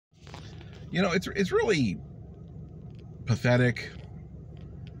You know, it's really pathetic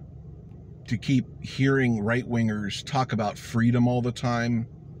to keep hearing right-wingers talk about freedom all the time.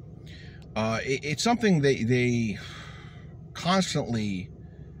 It's something they constantly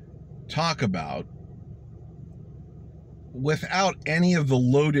talk about without any of the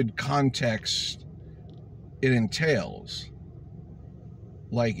loaded context it entails.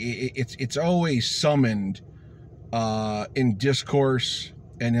 Like, it's always summoned in discourse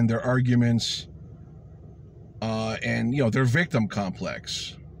and in their arguments, and, you know, their victim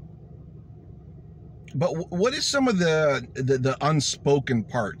complex. But what is some of the unspoken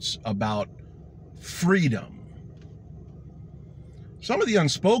parts about freedom? Some of the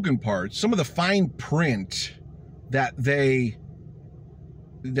unspoken parts, some of the fine print that they're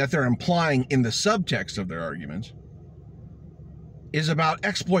implying in the subtext of their arguments is about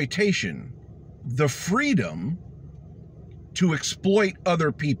exploitation, the freedom to exploit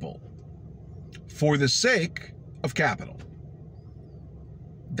other people for the sake of capital.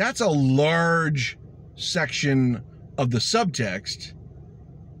 That's a large section of the subtext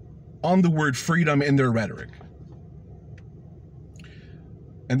on the word freedom in their rhetoric.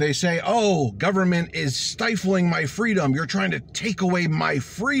 And they say, oh, government is stifling my freedom. You're trying to take away my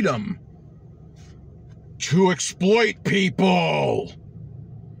freedom to exploit people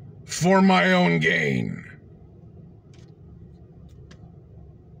for my own gain.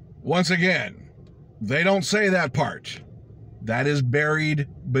 Once again, they don't say that part. That is buried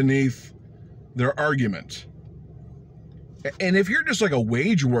beneath their argument. And if you're just like a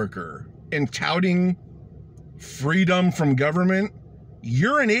wage worker and touting freedom from government,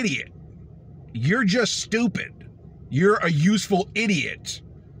 you're an idiot. You're just stupid. You're a useful idiot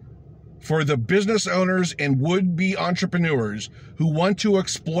for the business owners and would-be entrepreneurs who want to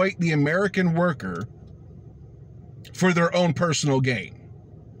exploit the American worker for their own personal gain.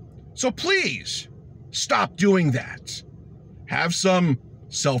 So please, stop doing that. Have some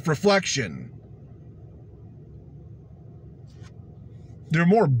self-reflection. There are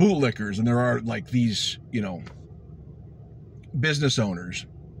more bootlickers than there are, like, these, you know, business owners.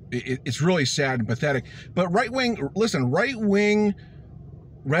 It's really sad and pathetic. But right-wing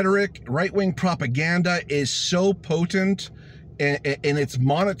rhetoric, right-wing propaganda is so potent, and it's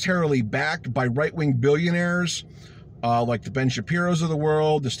monetarily backed by right-wing billionaires, like the Ben Shapiros of the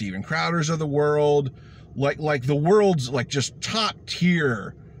world, the Steven Crowders of the world, like the world's, like, just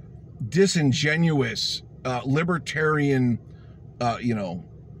top-tier, disingenuous, libertarian, you know,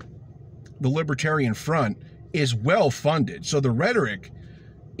 the Libertarian Front is well funded. So the rhetoric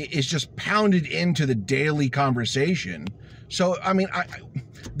is just pounded into the daily conversation. So, I mean,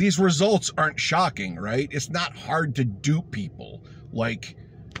 these results aren't shocking, right? It's not hard to dupe people. Like,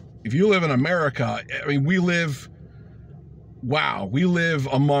 if you live in America, I mean, we live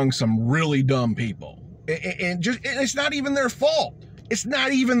among some really dumb people. And it's not even their fault. It's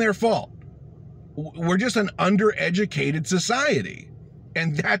not even their fault. We're just an undereducated society,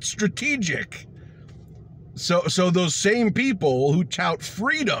 and that's strategic. So those same people who tout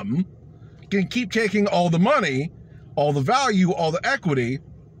freedom can keep taking all the money, all the value, all the equity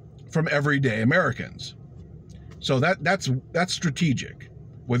from everyday Americans. So that's strategic.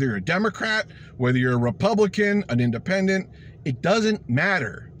 Whether you're a Democrat, whether you're a Republican, an independent, it doesn't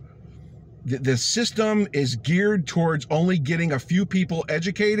matter. The system is geared towards only getting a few people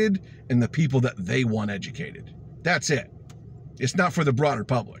educated and the people that they want educated. That's it. It's not for the broader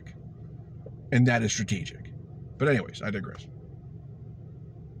public. And that is strategic. But anyways, I digress.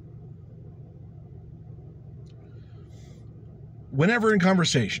 Whenever in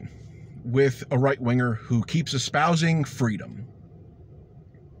conversation with a right-winger who keeps espousing freedom,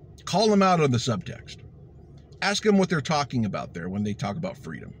 call them out on the subtext. Ask them what they're talking about there when they talk about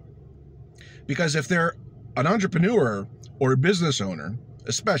freedom. Because if they're an entrepreneur or a business owner,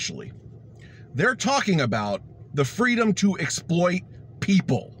 especially, they're talking about the freedom to exploit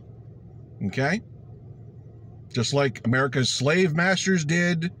people. Okay? Just like America's slave masters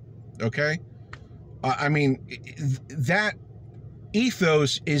did. Okay? I mean, that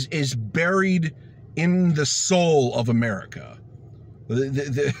ethos is buried in the soul of America.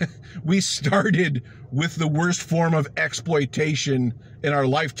 We started with the worst form of exploitation in our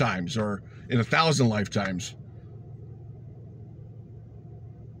lifetimes, or in 1,000 lifetimes.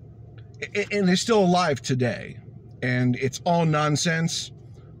 And it's still alive today. And it's all nonsense.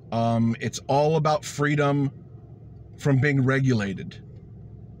 It's all about freedom from being regulated.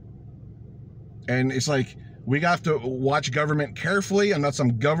 And it's like, we have to watch government carefully. I'm not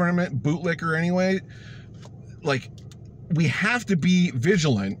some government bootlicker anyway. Like, we have to be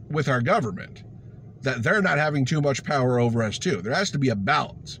vigilant with our government, that they're not having too much power over us too. There has to be a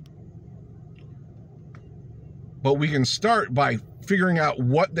balance. But we can start by figuring out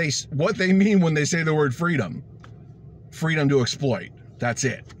what they mean when they say the word freedom. Freedom to exploit. That's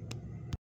it.